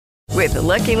With the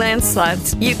Lucky Land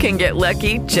Slots, you can get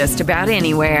lucky just about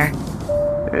anywhere.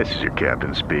 This is your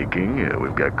captain speaking.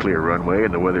 We've got clear runway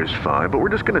and the weather's fine, but we're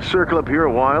just going to circle up here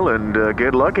a while and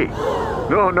get lucky.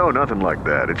 No, nothing like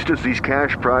that. It's just these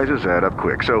cash prizes add up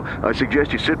quick. So I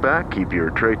suggest you sit back, keep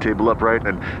your tray table upright,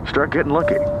 and start getting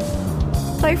lucky.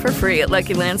 Play for free at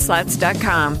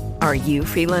LuckyLandSlots.com. Are you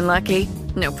feeling lucky?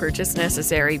 No purchase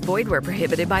necessary. Void where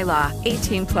prohibited by law.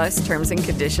 18 plus terms and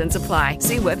conditions apply.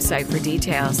 See website for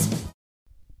details.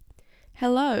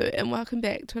 Hello and welcome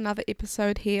back to another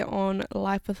episode here on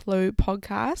Life with Lou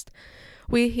podcast.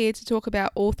 We're here to talk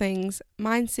about all things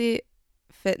mindset,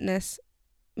 fitness,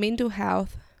 mental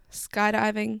health,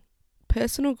 skydiving,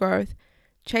 personal growth,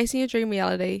 chasing your dream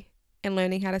reality, and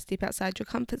learning how to step outside your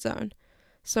comfort zone.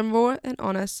 Some raw and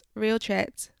honest, real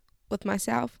chats with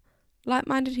myself,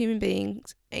 like-minded human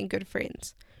beings, and good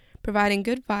friends, providing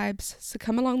good vibes, so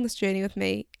come along this journey with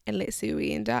me and let's see where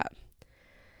we end up.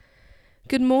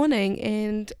 Good morning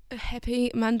and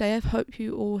happy Monday. I hope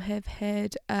you all have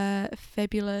had a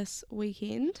fabulous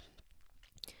weekend.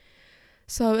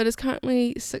 So it is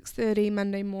currently 6:30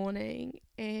 Monday morning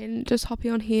and just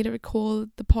hopping on here to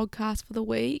record the podcast for the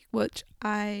week, which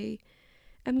I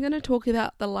am going to talk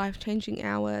about the life-changing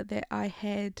hour that I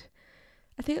had,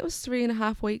 I think it was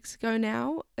 3.5 weeks ago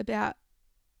now, about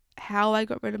how I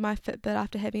got rid of my Fitbit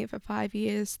after having it for 5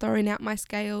 years, throwing out my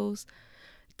scales,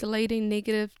 deleting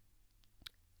negative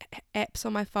apps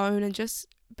on my phone, and just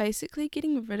basically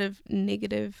getting rid of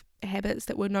negative habits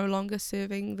that were no longer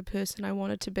serving the person I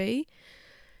wanted to be.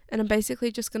 And I'm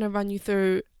basically just going to run you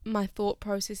through my thought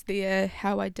process there,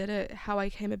 how I did it, how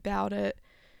I came about it,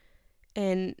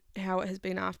 and how it has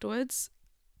been afterwards,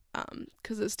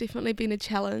 because it's definitely been a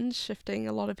challenge shifting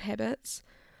a lot of habits.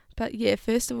 But yeah,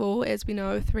 first of all, as we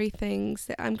know, 3 things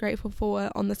that I'm grateful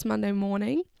for on this Monday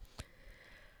morning.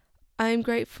 I'm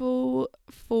grateful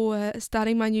for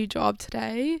starting my new job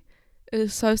today. It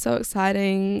is so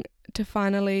exciting to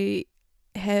finally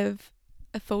have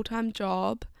a full-time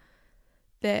job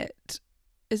that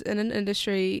is in an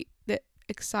industry that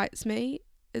excites me.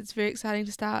 It's very exciting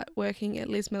to start working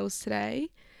at Les Mills today.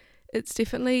 It's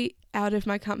definitely out of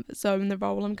my comfort zone, the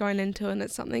role I'm going into, and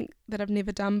it's something that I've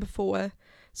never done before.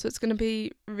 So it's going to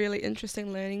be a really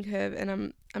interesting learning curve,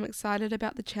 and I'm excited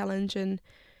about the challenge and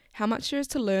how much there is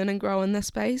to learn and grow in this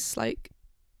space. Like,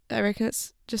 I reckon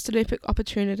it's just an epic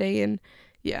opportunity, and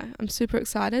yeah, I'm super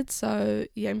excited. So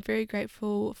yeah, I'm very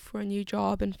grateful for a new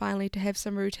job and finally to have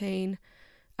some routine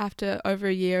after over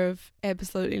a year of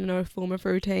absolutely no form of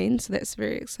routine. So that's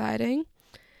very exciting.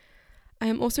 I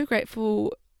am also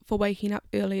grateful for waking up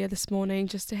earlier this morning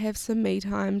just to have some me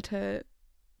time to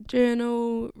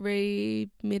journal,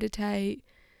 read, meditate,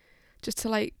 just to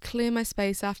like clear my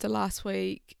space after last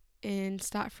week and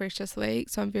start fresh this week.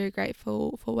 So I'm very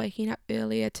grateful for waking up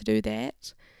earlier to do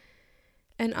that.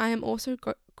 And I am also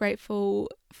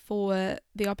grateful for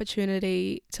the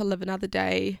opportunity to live another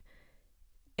day.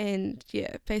 And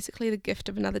yeah, basically the gift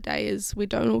of another day is we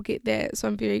don't all get that. So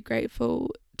I'm very grateful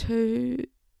to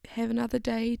have another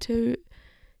day to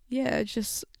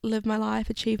just live my life,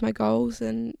 achieve my goals,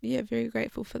 and very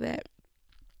grateful for that.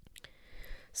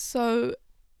 So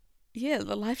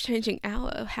the life-changing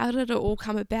hour, how did it all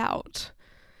come about?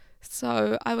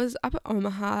 So I was up at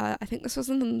Omaha, I think this was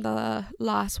in the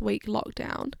last week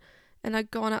lockdown, and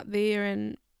I'd gone up there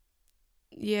and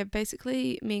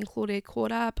basically me and Claudia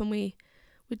caught up and we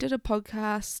did a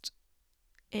podcast,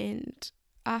 and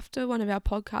after one of our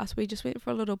podcasts we just went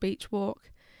for a little beach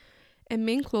walk. And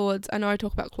me and Claude, I know I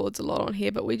talk about Claude's a lot on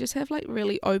here, but we just have like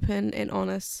really open and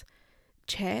honest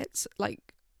chats,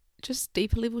 like just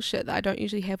deeper level shit that I don't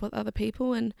usually have with other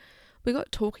people. And we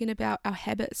got talking about our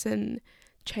habits and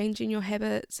changing your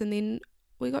habits, and then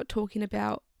we got talking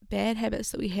about bad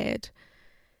habits that we had,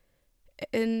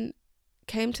 and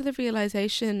came to the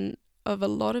realization of a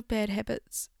lot of bad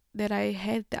habits that I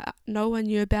had that no one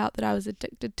knew about, that I was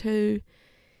addicted to,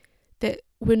 that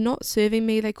were not serving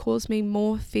me. They caused me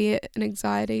more fear and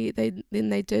anxiety than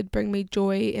they did bring me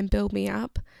joy and build me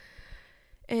up.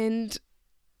 And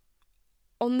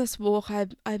on this walk, I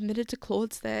admitted to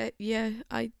Claude that,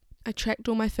 I tracked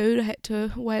all my food. I had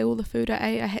to weigh all the food I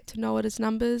ate. I had to know it as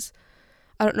numbers.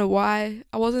 I don't know why.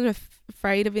 I wasn't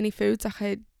afraid of any foods. Like,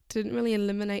 I didn't really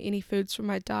eliminate any foods from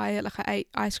my diet. Like, I ate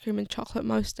ice cream and chocolate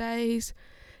most days.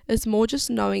 It's more just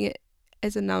knowing it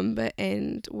as a number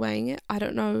and weighing it. I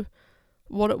don't know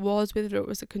what it was, whether it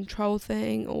was a control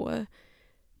thing or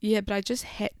but I just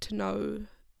had to know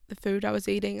the food I was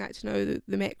eating. I had to know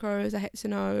the macros. I had to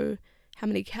know how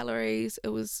many calories. It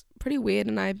was pretty weird,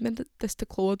 and I admitted this to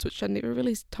Claude, which I never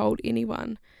really told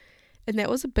anyone, and that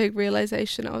was a big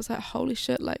realization. I was like, holy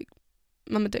shit, like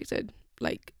I'm addicted.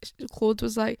 Like, Claude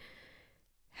was like,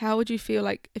 how would you feel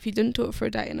like if you didn't do it for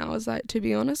a day? And I was like, to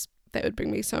be honest, that would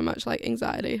bring me so much like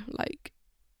anxiety. Like,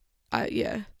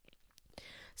 yeah.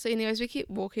 So anyways, we kept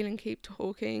walking and keep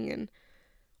talking and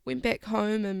went back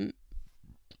home, and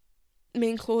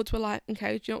me and Claude were like,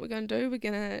 okay, do you know what we're going to do? We're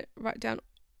going to write down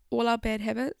all our bad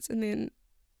habits, and then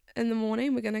in the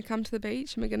morning we're going to come to the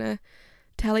beach and we're going to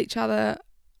tell each other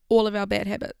all of our bad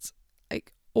habits,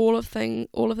 like all of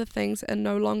the things that are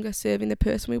no longer serving the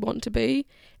person we want to be,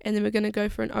 and then we're going to go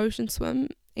for an ocean swim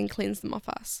and cleanse them off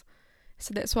us.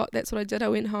 So that's what I did. I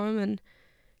went home and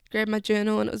grabbed my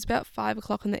journal, and it was about 5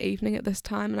 o'clock in the evening at this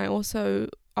time, and I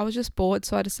was just bored,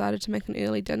 so I decided to make an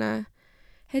early dinner.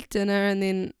 Had dinner, and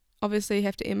then obviously you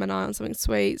have to end my night on something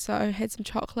sweet, so I had some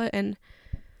chocolate, and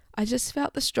I just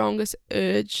felt the strongest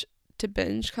urge to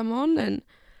binge come on, and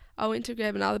I went to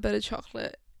grab another bit of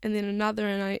chocolate and then another,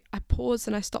 and I paused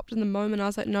and I stopped in the moment. I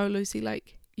was like, no, Lucy,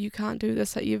 like, you can't do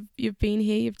this. Like, you've been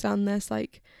here, you've done this,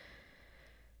 like,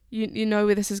 you know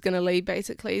where this is going to lead,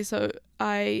 basically. So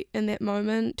I, in that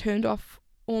moment, turned off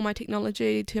all my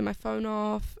technology, turned my phone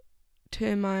off,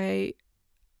 turned my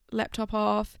laptop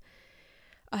off.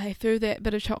 I threw that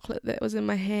bit of chocolate that was in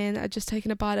my hand, I'd just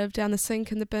taken a bite of, down the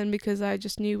sink in the bin, because I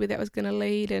just knew where that was going to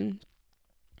lead, and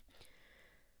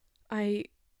I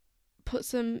put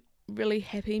some really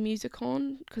happy music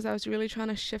on because I was really trying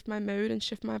to shift my mood and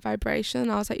shift my vibration.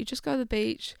 I was like, you just go to the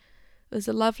beach. It was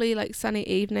a lovely, like, sunny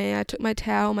evening. I took my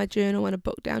towel, my journal, and a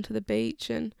book down to the beach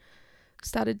and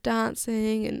started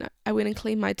dancing, and I went and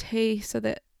cleaned my teeth, so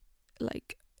that,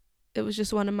 like, it was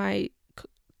just one of my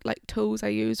like tools I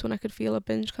used when I could feel a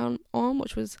binge come on,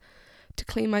 which was to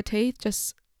clean my teeth.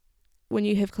 Just when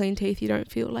you have clean teeth, you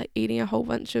don't feel like eating a whole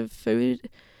bunch of food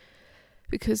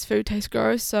because food tastes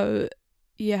gross. So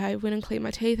yeah, I went and cleaned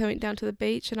my teeth. I went down to the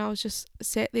beach, and I was just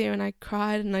sat there and I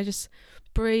cried, and I just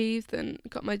breathed and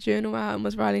got my journal out and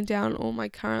was writing down all my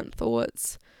current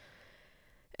thoughts.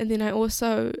 And then I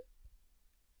also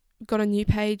got a new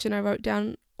page and I wrote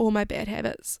down all my bad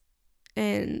habits,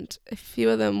 and a few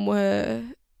of them were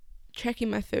tracking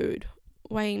my food,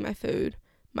 weighing my food,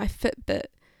 my Fitbit,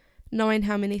 knowing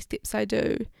how many steps I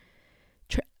do.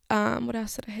 What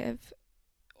else did I have?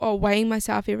 Oh, weighing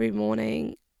myself every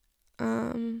morning.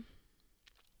 A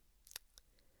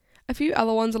few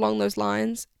other ones along those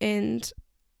lines. And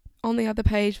on the other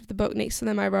page of the book next to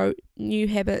them, I wrote new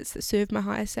habits that serve my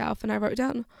higher self, and I wrote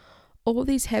down all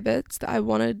these habits that I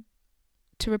wanted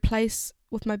to replace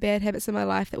with my bad habits in my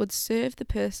life that would serve the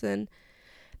person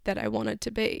that I wanted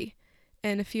to be.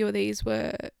 And a few of these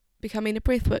were becoming a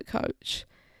breathwork coach,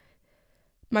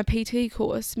 my PT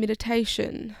course,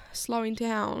 meditation, slowing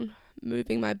down,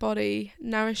 moving my body,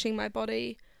 nourishing my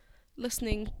body,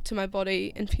 listening to my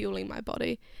body, and fueling my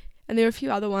body. And there are a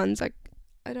few other ones, like,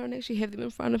 I don't actually have them in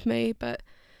front of me, but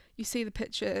you see the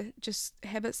picture, just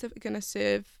habits that are going to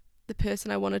serve the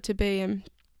person I wanted to be. And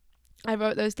I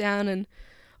wrote those down and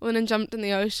went and jumped in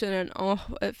the ocean, and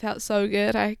it felt so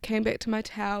good. I came back to my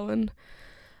towel and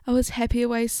I was happy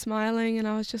away, smiling, and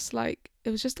I was just like,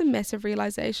 it was just a massive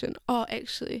realization. Oh,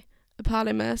 actually, a part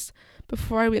I missed.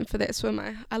 Before I went for that swim,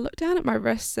 I looked down at my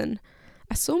wrists and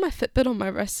I saw my Fitbit on my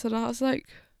wrists, and I was like,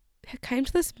 I came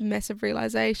to this massive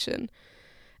realization,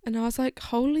 and I was like,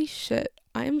 holy shit,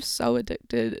 I am so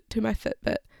addicted to my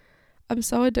Fitbit. I'm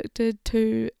so addicted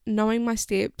to knowing my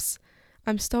steps.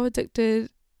 I'm so addicted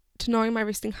to knowing my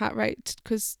resting heart rate,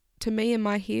 because to me, in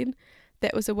my head,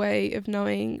 that was a way of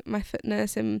knowing my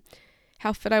fitness and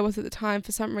how fit I was at the time.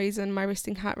 For some reason, my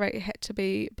resting heart rate had to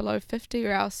be below 50,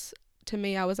 or else to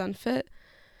me I was unfit.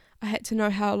 I had to know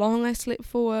how long I slept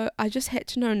for. I just had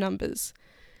to know numbers.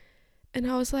 And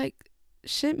I was like,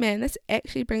 shit, man, this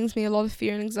actually brings me a lot of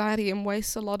fear and anxiety and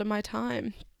wastes a lot of my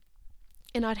time.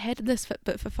 And I'd had this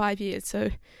Fitbit for 5 years, so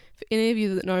for any of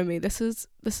you that know me, this is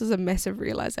a massive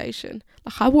realization.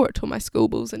 Like, I wore it to my school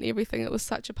balls and everything. It was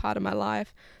such a part of my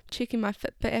life. Checking my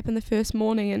Fitbit app in the first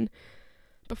morning, and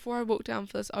before I walked down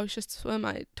for this ocean swim,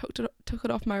 I took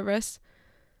it off my wrist,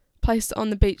 placed it on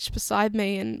the beach beside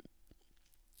me, and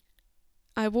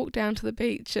I walked down to the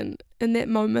beach. And in that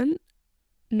moment,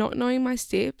 not knowing my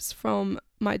steps from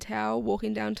my towel,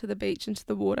 walking down to the beach into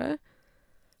the water,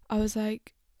 I was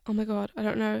like, oh my god, I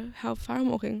don't know how far I'm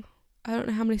walking. I don't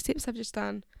know how many steps I've just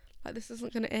done. Like, this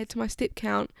isn't going to add to my step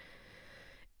count.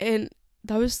 And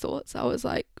those thoughts, I was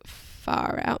like,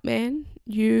 far out, man.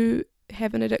 You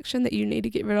have an addiction that you need to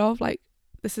get rid of. Like,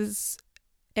 this is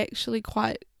actually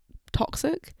quite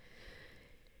toxic.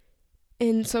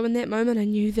 And so in that moment, I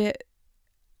knew that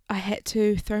I had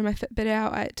to throw my Fitbit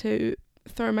out. I had to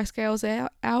throw my scales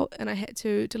out, and I had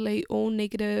to delete all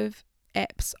negative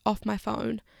apps off my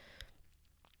phone.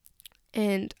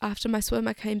 And after my swim,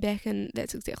 I came back, and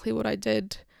that's exactly what I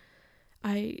did.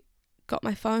 I got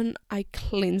my phone, I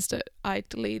cleansed it. I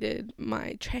deleted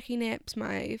my tracking apps,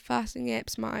 my fasting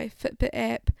apps, my Fitbit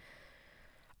app.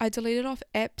 I deleted off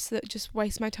apps that just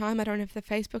waste my time. I don't have the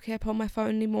Facebook app on my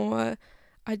phone anymore.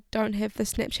 I don't have the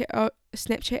Snapchat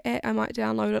app. I might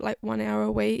download it like 1 hour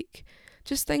a week.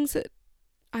 Just things that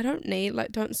I don't need,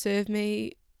 like don't serve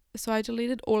me. So I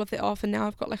deleted all of that off, and now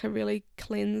I've got like a really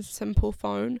cleansed, simple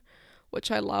phone, which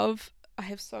I love. I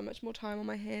have so much more time on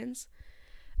my hands.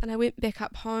 And I went back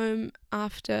up home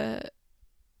after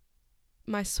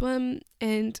my swim,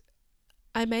 and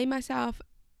I made myself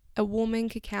a warming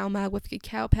cacao mug with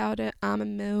cacao powder,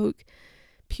 almond milk,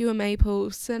 pure maple,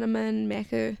 cinnamon,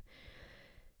 maca,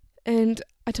 and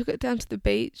I took it down to the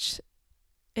beach,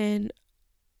 and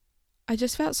I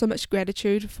just felt so much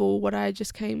gratitude for what I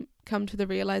just come to the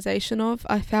realization of.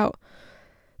 I felt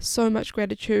so much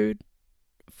gratitude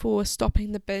for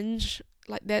stopping the binge.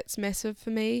 Like, that's massive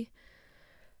for me.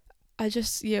 I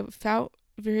just felt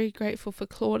very grateful for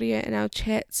Claudia and our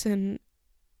chats, and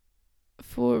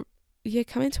for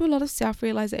coming to a lot of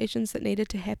self-realizations that needed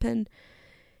to happen.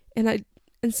 And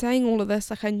in saying all of this,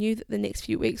 like, I knew that the next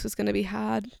few weeks was going to be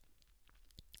hard,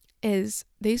 as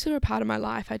these were a part of my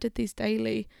life. I did these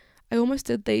daily. I almost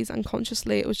did these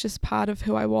unconsciously. It was just part of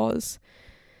who I was.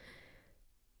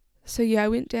 So I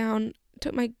went down,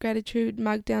 took my gratitude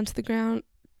mug down to the ground,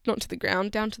 not to the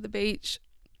ground, down to the beach,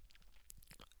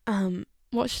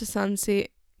 watched the sunset,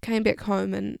 came back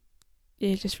home, and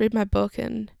just read my book,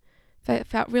 and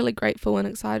felt really grateful and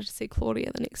excited to see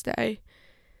Claudia the next day.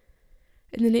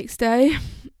 And the next day,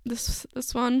 this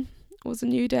one was a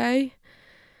new day.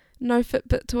 No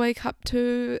Fitbit to wake up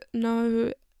to,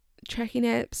 no tracking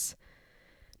apps,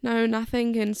 no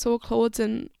nothing, and saw Claude,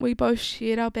 and we both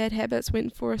shared our bad habits,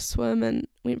 went for a swim and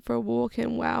went for a walk,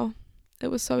 and wow, it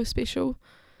was so special.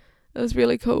 It was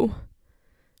really cool.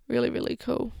 Really, really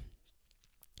cool.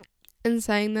 In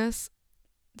saying this,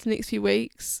 the next few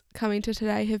weeks coming to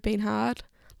today have been hard.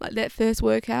 Like, that first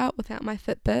workout without my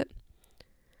Fitbit,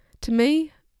 to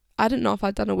me, I didn't know if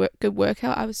I'd done a good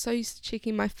workout. I was so used to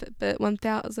checking my Fitbit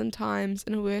 1,000 times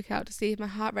in a workout to see if my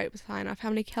heart rate was high enough, how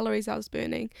many calories I was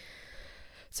burning.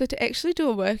 So to actually do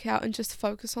a workout and just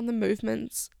focus on the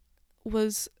movements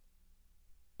was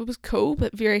cool,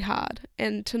 but very hard.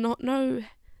 And to not know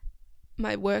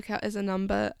my workout as a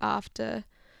number after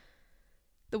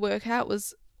the workout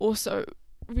was also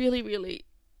really, really,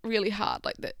 really hard.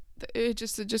 Like, the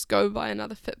urges to just go buy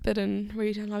another Fitbit and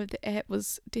re-download the app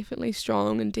was definitely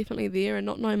strong and definitely there, and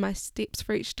not knowing my steps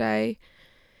for each day.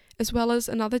 As well as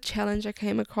another challenge I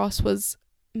came across was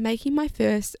making my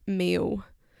first meal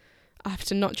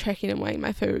after not tracking and weighing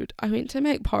my food. I went to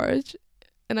make porridge,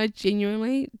 and I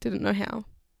genuinely didn't know how.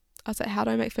 I was like, how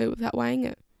do I make food without weighing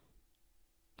it?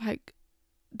 Like,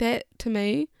 that to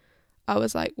me, I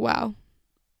was like, wow,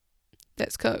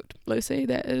 that's cooked, Lucy,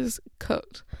 that is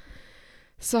cooked.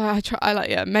 So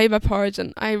I made my porridge,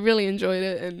 and I really enjoyed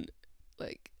it, and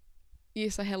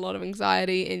yes, I had a lot of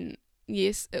anxiety, and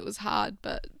yes, it was hard,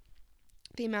 but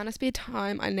the amount of spare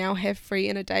time I now have free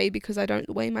in a day, because I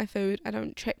don't weigh my food, I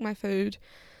don't track my food,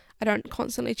 I don't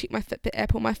constantly check my Fitbit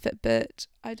app or my Fitbit,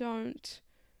 I don't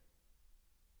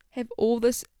have all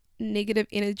this negative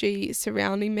energy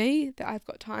surrounding me, that I've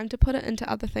got time to put it into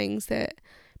other things that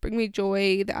bring me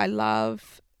joy, that I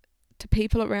love, to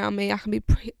people around me. I can be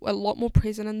a lot more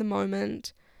present in the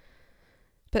moment.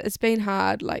 But it's been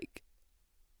hard. Like,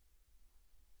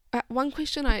 one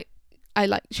question I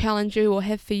challenge you or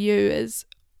have for you is,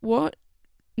 what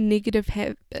negative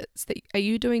habits that are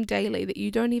you doing daily that you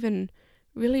don't even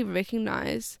really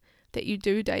recognize that you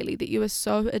do daily, that you are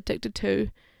so addicted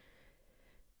to?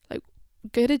 Like,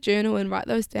 get a journal and write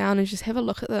those down and just have a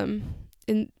look at them,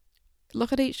 and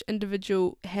look at each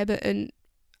individual habit and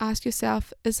ask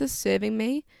yourself, is this serving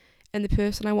me and the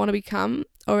person I want to become,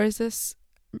 or is this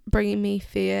bringing me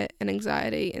fear and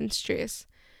anxiety and stress?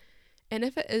 And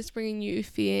if it is bringing you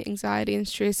fear, anxiety and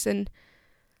stress, then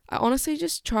I honestly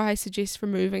just suggest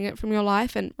removing it from your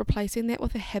life and replacing that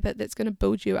with a habit that's going to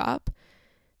build you up.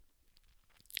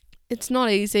 It's not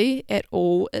easy at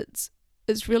all. It's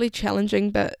really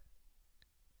challenging, but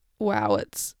wow,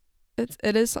 it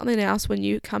is something else when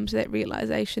you come to that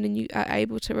realization and you are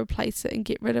able to replace it and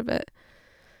get rid of it.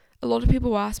 A lot of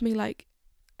people ask me, like,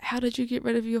 how did you get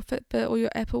rid of your Fitbit or your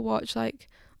Apple Watch? Like,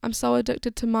 I'm so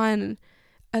addicted to mine.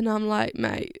 And I'm like,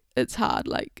 mate, it's hard.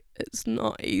 Like, it's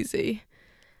not easy.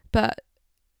 But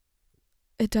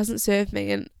it doesn't serve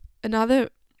me. And I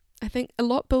think a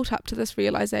lot built up to this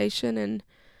realization, and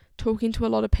talking to a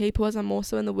lot of people, as I'm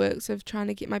also in the works of trying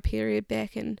to get my period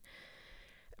back and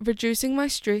reducing my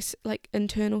stress, like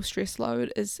internal stress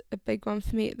load, is a big one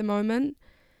for me at the moment.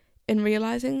 And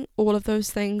realizing all of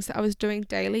those things that I was doing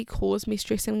daily caused me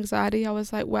stress and anxiety, I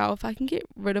was like, wow, if I can get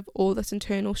rid of all this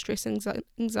internal stress and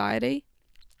anxiety,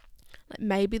 like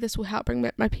maybe this will help bring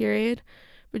back my period,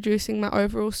 reducing my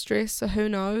overall stress. So who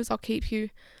knows, I'll keep you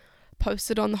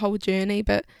posted on the whole journey.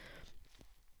 But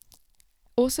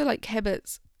also, like,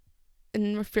 habits,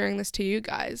 and referring this to you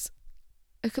guys,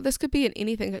 this could be in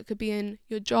anything. It could be in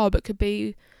your job, it could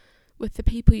be with the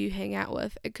people you hang out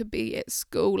with, it could be at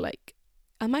school. Like,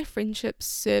 are my friendships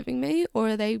serving me, or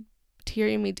are they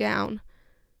tearing me down?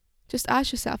 Just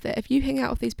ask yourself that. If you hang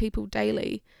out with these people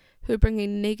daily who are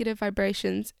bringing negative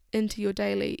vibrations into your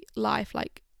daily life,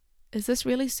 like, is this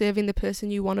really serving the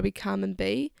person you want to become and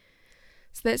be?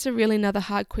 So that's a really another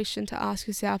hard question to ask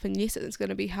yourself. And yes, it's going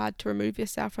to be hard to remove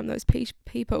yourself from those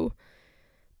people.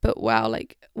 But wow,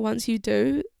 like, once you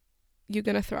do, you're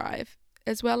going to thrive.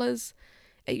 As well as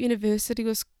at university,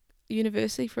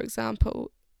 for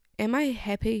example, am I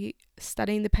happy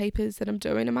studying the papers that I'm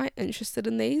doing? Am I interested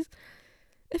in these?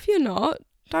 If you're not,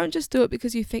 don't just do it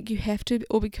because you think you have to,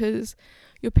 or because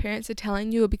your parents are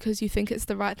telling you, or because you think it's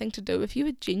the right thing to do. If you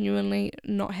are genuinely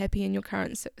not happy in your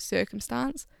current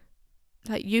circumstance,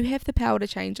 like, you have the power to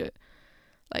change it.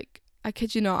 Like, I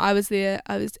kid you not, I was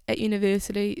at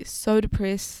university, so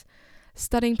depressed,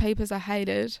 studying papers I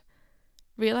hated,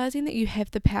 realizing that you have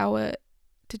the power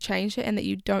to change it and that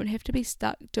you don't have to be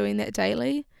stuck doing that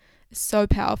daily is so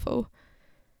powerful.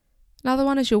 Another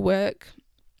one is your work.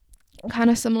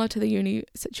 Kind of similar to the uni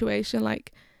situation.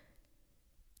 Like,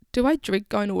 do I dread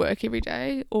going to work every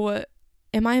day, or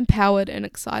am I empowered and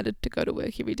excited to go to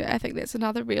work every day? I think that's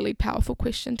another really powerful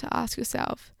question to ask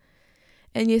yourself.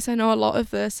 And yes, I know a lot of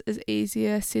this is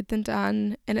easier said than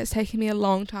done, and it's taken me a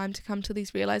long time to come to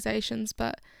these realizations,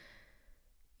 but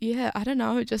yeah, I don't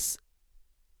know, just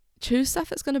choose stuff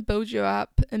that's going to build you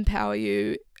up, empower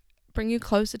you, bring you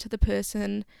closer to the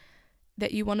person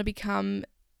that you want to become,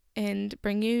 and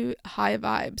bring you higher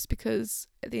vibes, because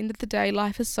at the end of the day,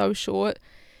 life is so short,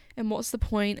 and what's the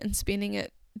point in spending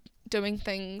it doing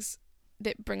things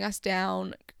that bring us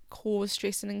down, cause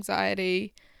stress and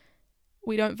anxiety,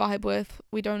 we don't vibe with,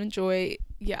 we don't enjoy.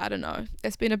 Yeah, I don't know.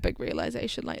 That's been a big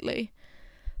realization lately.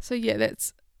 So yeah,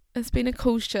 it's been a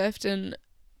cool shift. And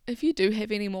if you do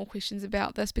have any more questions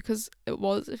about this, because it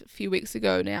was a few weeks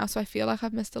ago now, so I feel like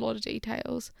I've missed a lot of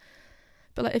details.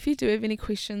 But like, if you do have any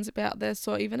questions about this,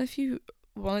 or even if you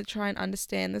want to try and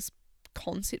understand this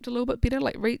concept a little bit better,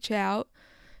 like, reach out,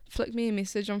 flick me a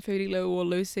message on Foodie Lou or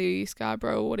Lucy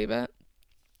Scarborough or whatever,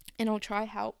 and I'll try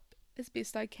help as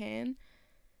best I can.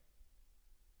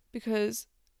 Because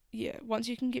yeah, once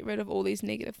you can get rid of all these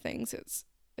negative things, it's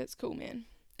cool, man.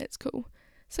 It's cool.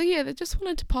 So yeah, I just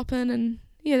wanted to pop in, and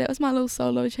yeah, that was my little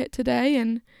solo chat today.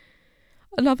 And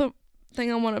another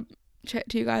thing I want to chat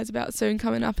to you guys about soon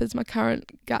coming up is my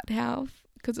current gut health,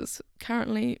 because it's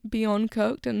currently beyond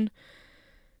cooked, and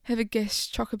have a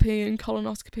gastroscopy and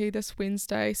colonoscopy this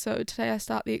Wednesday. So today I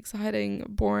start the exciting,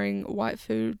 boring white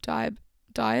food diet,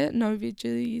 no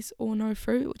veggies or no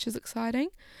fruit, which is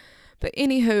exciting. But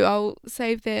anywho, I'll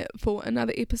save that for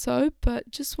another episode. But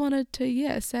just wanted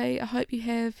to, say I hope you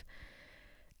have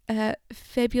a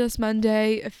fabulous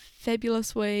Monday, a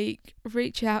fabulous week.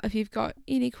 Reach out if you've got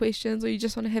any questions, or you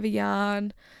just want to have a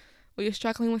yarn, or you're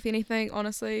struggling with anything.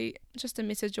 Honestly, just a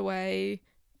message away,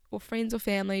 or friends or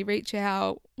family, reach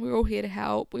out. We're all here to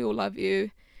help. We all love you.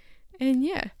 And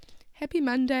yeah, happy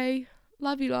Monday.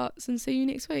 Love you lots, and see you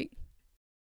next week.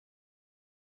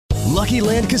 Lucky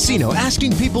Land Casino,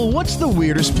 asking people, what's the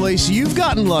weirdest place you've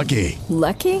gotten lucky?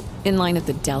 Lucky? In line at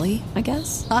the deli, I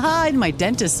guess? Aha, in my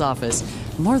dentist's office.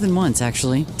 More than once,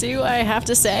 actually. Do I have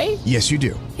to say? Yes, you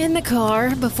do. In the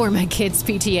car before my kids'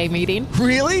 PTA meeting.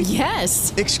 Really?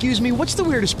 Yes. Excuse me, what's the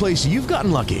weirdest place you've gotten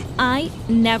lucky? I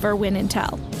never win and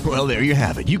tell. Well, there you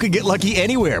have it. You can get lucky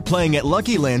anywhere, playing at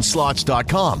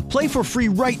LuckyLandSlots.com. Play for free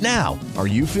right now. Are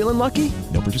you feeling lucky?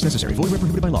 No purchase necessary. Void where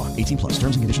prohibited by law. 18+.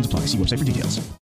 Terms and conditions apply. See website for details.